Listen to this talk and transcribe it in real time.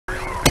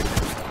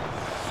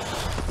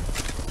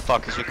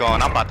fuck is you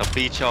going? I'm about to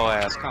beat your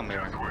ass. Come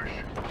here.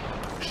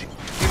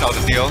 You know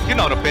the deal. You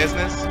know the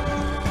business.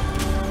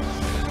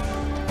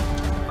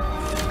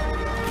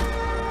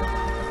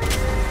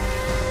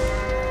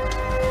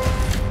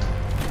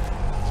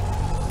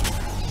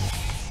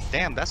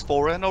 Damn, that's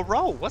 4 in a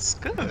row. What's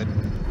good?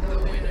 The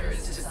winner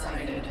is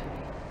decided.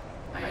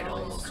 I'd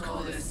almost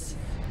call this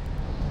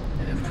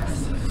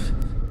impressive.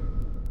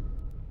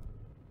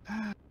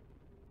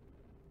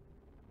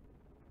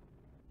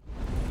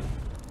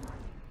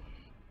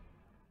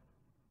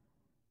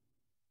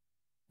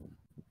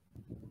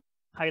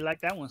 How you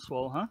like that one,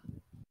 Swole, huh?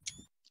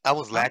 I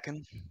was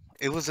lacking.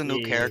 It was a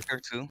new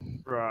character too.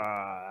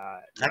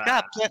 Right.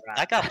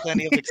 I got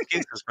plenty of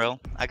excuses, bro.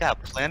 I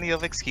got plenty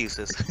of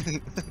excuses.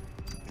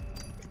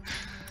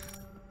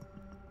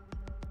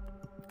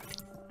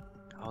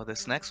 Oh,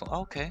 this next one.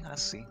 Okay, I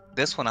see.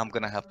 This one I'm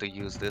gonna have to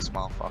use this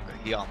motherfucker.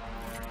 Yeah.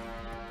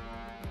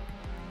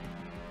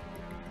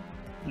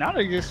 Now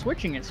they're just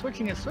switching it.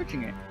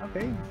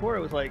 Okay, before it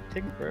was like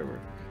taking forever.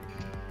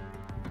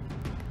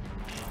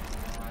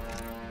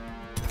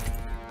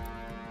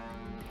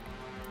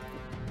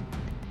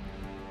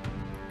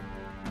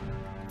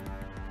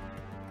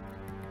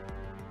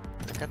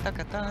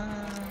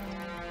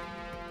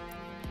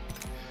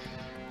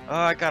 Oh,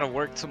 I gotta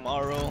work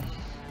tomorrow.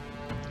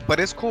 But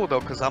it's cool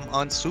though, cause I'm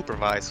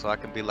unsupervised, so I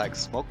can be like,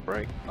 smoke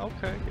break.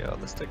 Okay, yeah,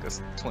 let's take a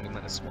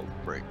 20-minute smoke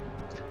break.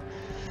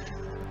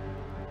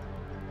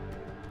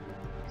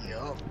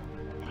 Yup.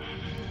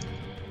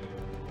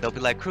 They'll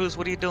be like, Cruz,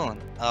 what are you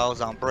doing? I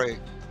was on break.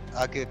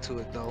 I'll get to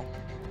it though.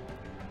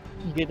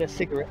 You get that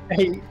cigarette.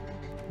 Hey,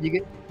 you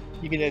get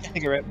that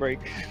cigarette break.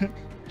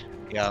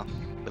 Yeah.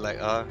 Be like,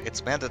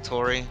 it's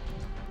mandatory.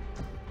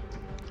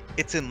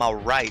 It's in my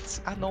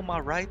rights. I know my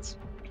rights.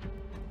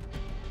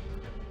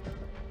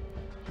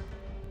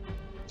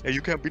 Hey,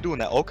 you can't be doing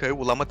that. Okay,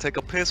 well, I'm gonna take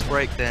a piss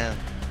break then.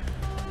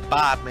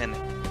 5 minutes.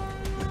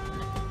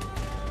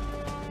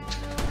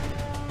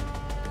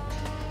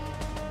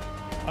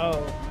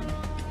 Oh.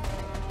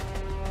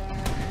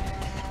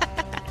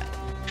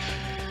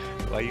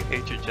 Why you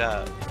hate your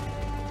job?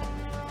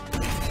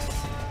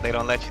 They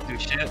don't let you do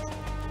shit?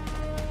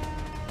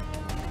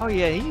 Oh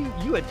yeah,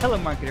 you a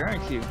telemarketer,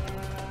 aren't you?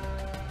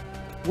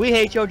 We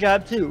hate your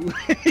job too.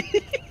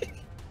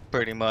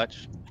 Pretty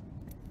much.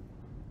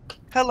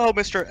 Hello,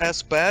 Mr.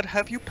 S-Bad.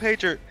 Have you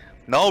paid your...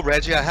 No,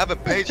 Reggie, I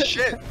haven't paid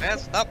shit, man.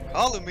 Stop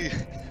calling me.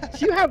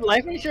 Do you have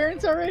life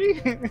insurance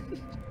already?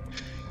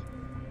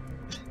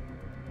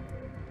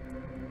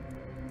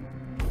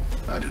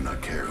 I do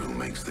not care who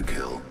makes the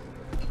kill,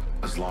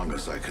 as long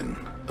as I can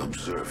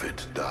observe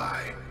it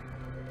die.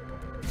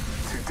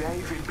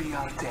 Today will be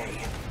our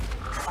day.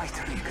 Fight,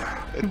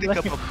 Rika. I think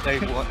I'm gonna play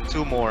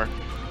 2 more,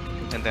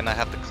 and then I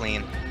have to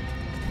clean.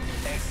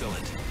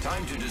 Excellent.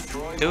 Time to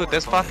destroy. Dude,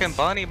 this fucking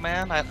bunny,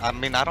 man. I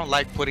mean, I don't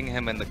like putting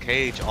him in the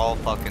cage all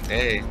fucking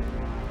day.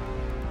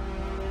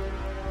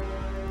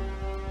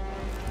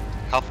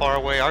 How far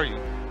away are you?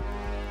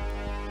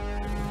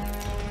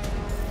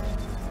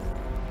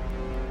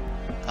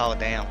 Oh,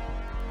 damn.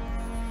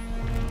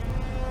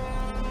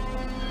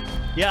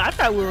 Yeah, I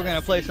thought we were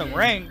gonna play some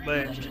rank,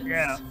 but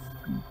yeah.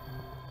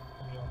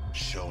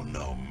 Show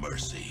no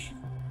mercy.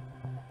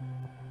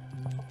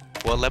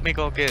 Well, let me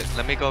go get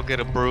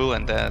a brew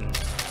and then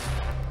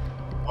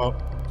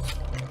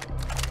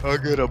I'll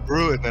get a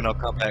brew and then I'll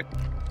come back.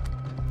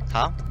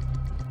 Huh?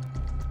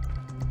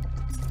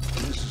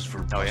 This is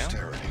for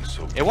posterity,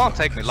 so it won't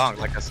take me long,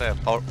 like I said,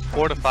 4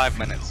 to 5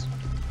 minutes.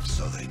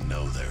 So they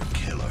know their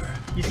killer.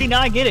 You see, now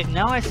I get it.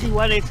 Now I see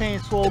why they saying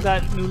Swole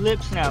got new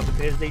lips now,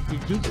 because they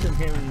juked him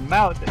in the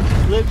mouth and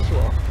his lips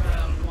swole.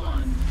 Round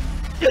 1.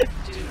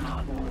 Do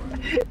not war.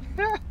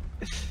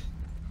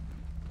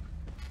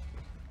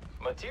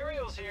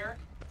 Materials here.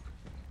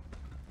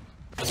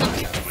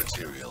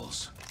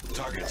 Materials.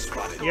 Target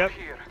spotted. Yep.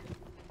 Here.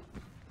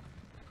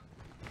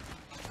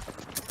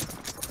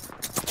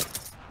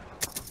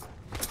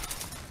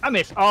 I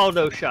missed all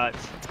those shots.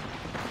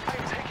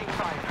 I'm taking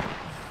fire.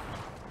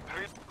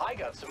 I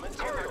got some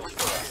materials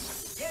for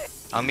us. Yeah.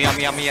 I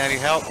need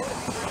help.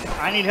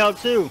 I need help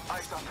too.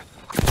 Eyes up.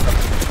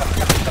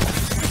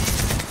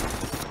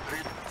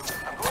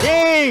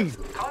 Dang!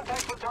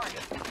 Contact with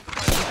target.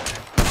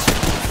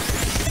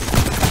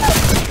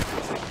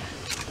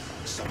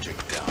 Subject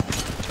down.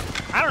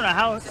 I don't know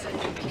how.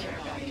 Sending the care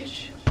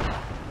package.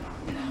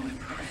 Now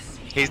impress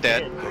me. He's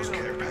dead. Those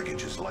care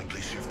packages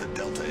likely shift the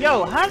delta.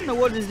 Yo, how in the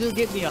world does this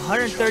get me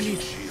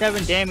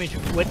 137 damage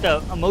with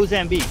the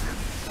Mozambique?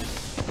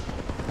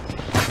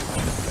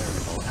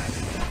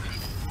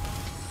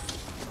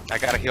 I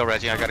gotta heal,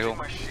 Reggie. I gotta heal.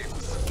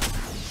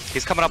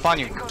 He's coming up on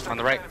you, on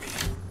the right.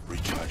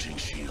 Recharging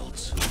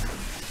shields.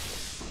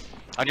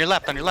 On your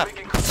left, on your left.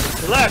 To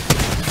the left.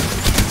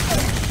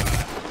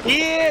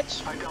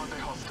 Bitch! I downed the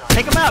hostile.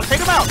 Take him out,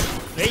 take him out!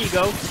 There you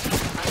go.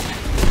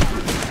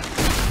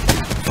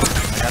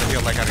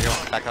 I gotta heal.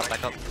 Back up,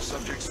 back up.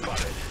 Subject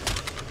spotted.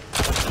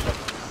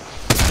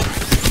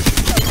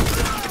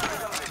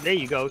 There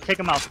you go. Take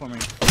him out for me.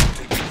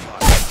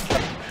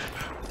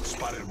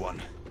 Spotted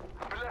one.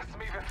 Bless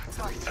me with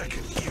sight. I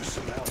could use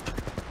some help.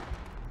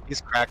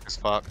 He's cracked as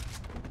fuck.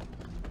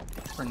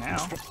 For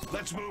now.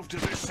 Let's move to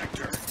this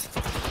sector.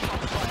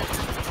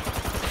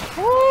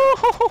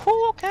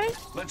 Ooh, okay.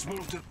 Let's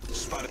move to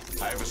spot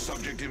it. I have a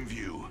subject in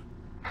view.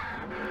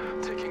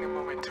 Taking a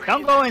moment to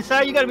Don't go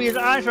inside. You gotta be his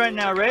eyes right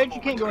now, Reg.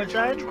 You can't go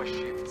inside. recharge my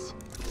shields.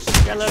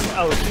 You gotta let him.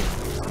 Oh,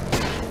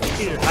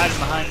 she's just hiding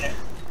behind that.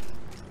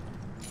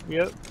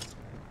 Yep.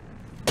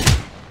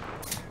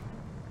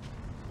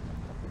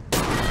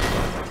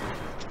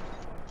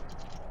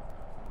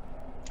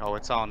 Oh,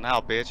 it's on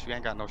now, bitch. You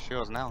ain't got no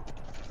shields now.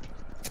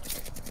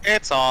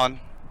 It's on.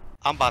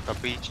 I'm about to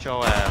beat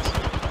your ass.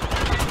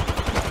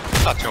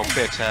 Shut your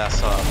bitch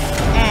ass up.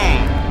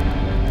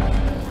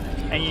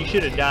 And you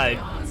should have died.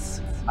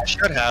 I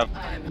should have.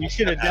 You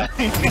should have died.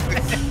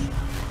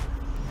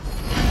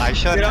 I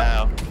should Yeah.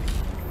 have.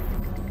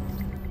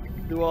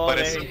 Do all But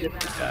that. it's- and get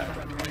the shot.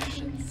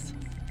 Preparations.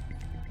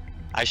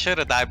 I should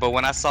have died, but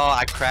when I saw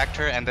I cracked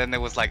her and then there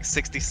was like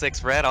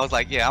 66 red, I was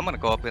like, yeah, I'm gonna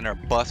go up in there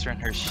and bust her in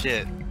her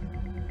shit.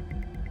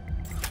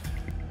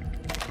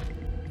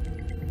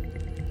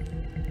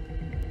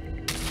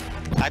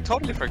 I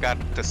totally forgot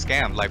to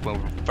scam like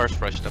when we first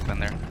rushed up in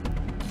there.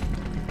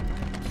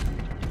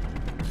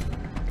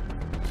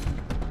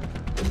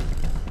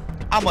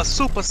 I'm a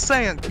Super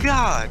Saiyan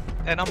God,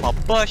 and I'ma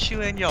bust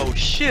you in your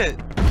shit.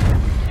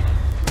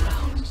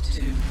 Round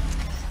 2.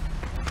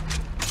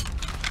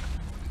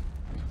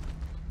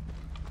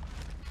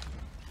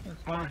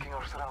 That's fine. Marking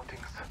our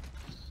surroundings.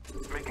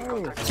 Making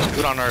Oh. contact.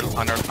 Dude on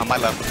my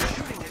left.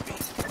 Shooting at me.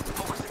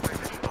 Focusing my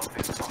vision on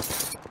this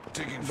spot.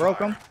 Taking Broke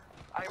fire. him.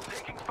 I am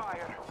taking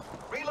fire.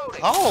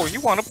 Reloading. Oh,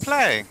 you wanna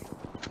play?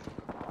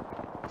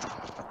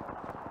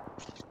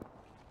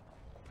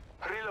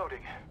 Reloading.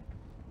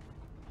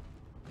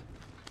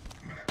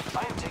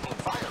 I am taking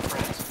fire,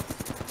 friends.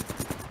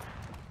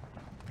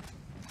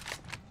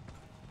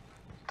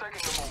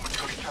 Taking a moment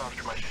to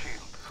recharge my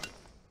shields.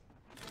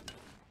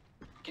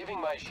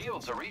 Giving my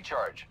shields a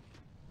recharge.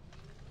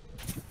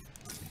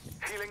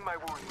 Healing my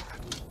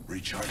wounds.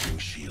 Recharging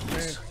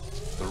shields.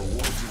 The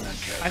rewards in that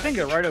care I think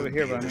they're right over could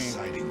here be a by me.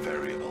 deciding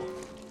variable.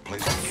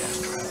 Place a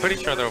gas trap. Pretty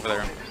sure they're over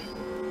there.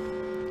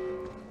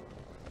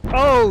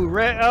 Oh,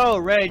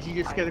 Reg, you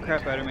just scared the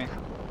crap out of me.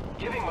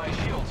 Giving my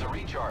shields a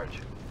recharge.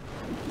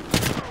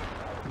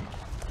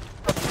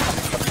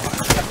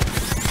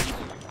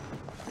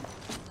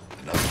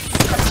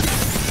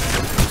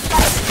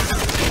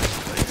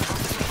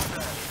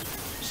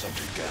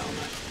 Subject down.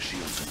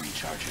 Shields are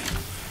recharging.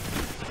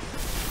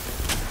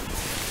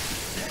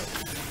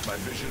 My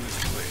vision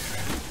is clear.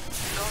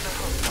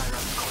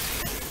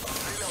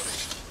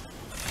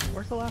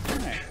 Where's the last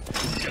one at?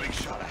 Getting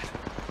shot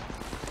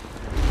at.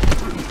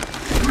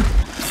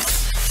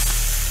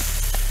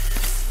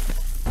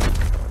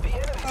 The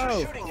enemies are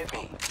Oh. shooting at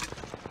me.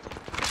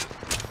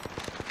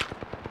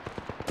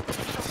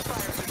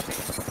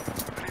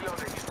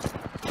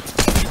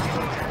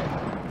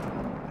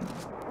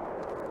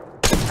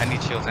 I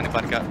need shields.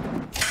 Anybody got?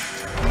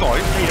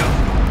 Nice.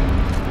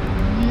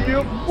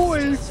 Yep,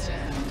 boys.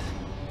 Stand.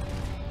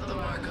 The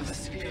mark of the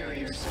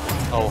superior soul.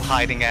 Oh,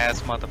 hiding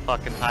ass,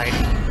 motherfucking hiding.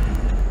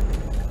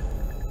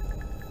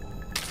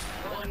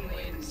 One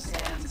win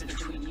stands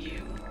between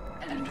you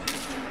and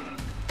victory.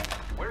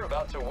 We're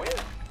about to win.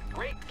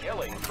 Great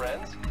killing,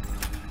 friends.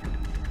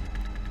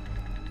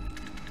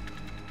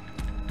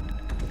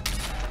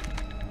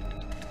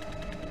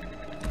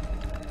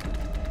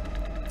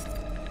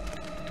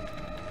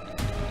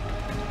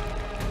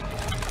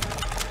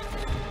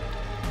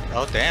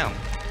 Oh damn.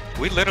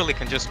 We literally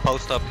can just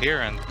post up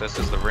here and this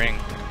is the ring.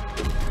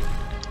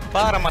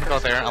 But I'm gonna go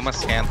there. I'm gonna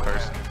scan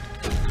first.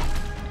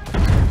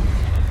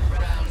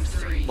 Round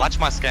 3. Watch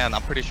my scan.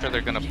 I'm pretty sure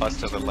they're gonna bust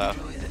to the left.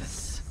 Enjoy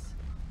this.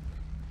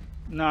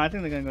 No, I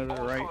think they're gonna go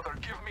to the right. Father,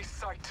 give me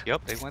sight.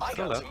 Yep, they went I to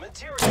the got left. some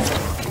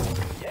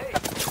material. Yay.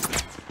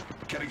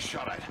 Getting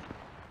shot at.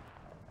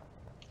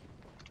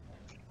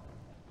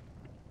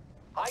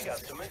 I got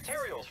some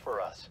materials for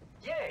us.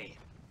 Yay.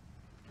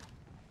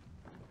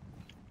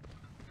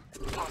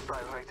 Hostile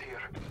right here.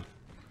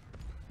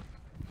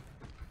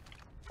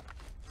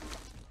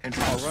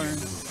 Introduce running.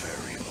 new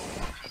variable.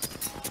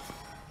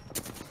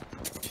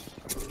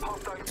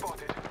 Hostile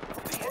spotted.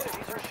 The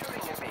enemies are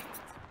shooting at me.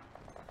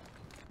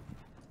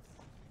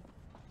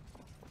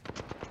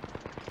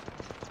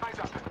 Eyes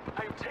up. I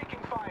am taking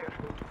fire.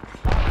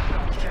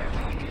 Care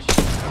package.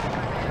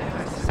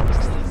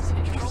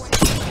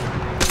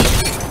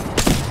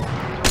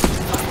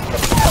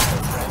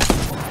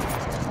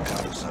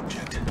 Counter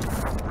subject.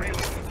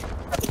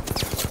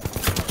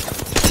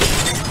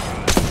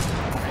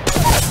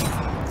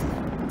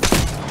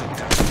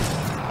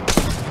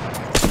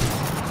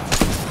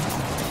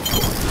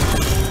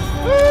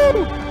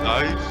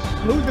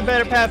 Nice. Who's the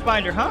better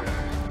Pathfinder, huh?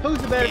 Who's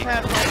the better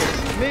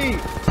Pathfinder? Me!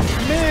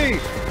 Me!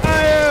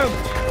 I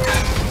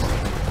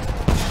am!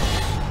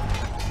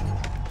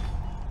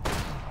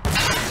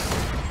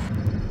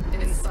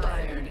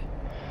 Inspired.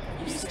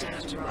 You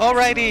stand right.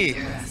 Alrighty.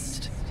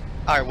 Rest.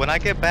 Alright, when I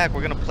get back,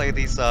 we're gonna play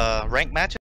these rank matches.